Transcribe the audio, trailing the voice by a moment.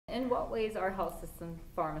In what ways are health system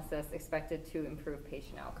pharmacists expected to improve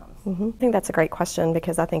patient outcomes? I think that's a great question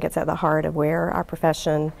because I think it's at the heart of where our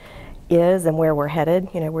profession is and where we're headed.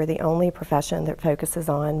 You know, we're the only profession that focuses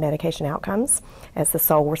on medication outcomes as the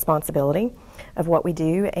sole responsibility of what we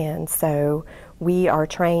do, and so we are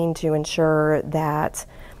trained to ensure that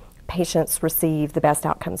patients receive the best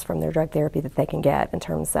outcomes from their drug therapy that they can get in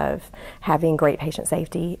terms of having great patient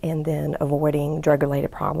safety and then avoiding drug-related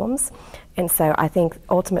problems. And so I think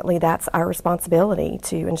ultimately that's our responsibility,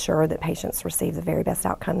 to ensure that patients receive the very best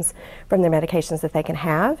outcomes from their medications that they can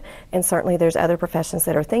have. And certainly there's other professions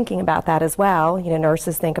that are thinking about that as well. You know,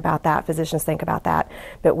 nurses think about that, physicians think about that,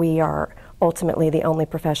 but we are ultimately the only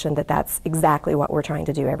profession that's exactly what we're trying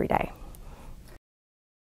to do every day.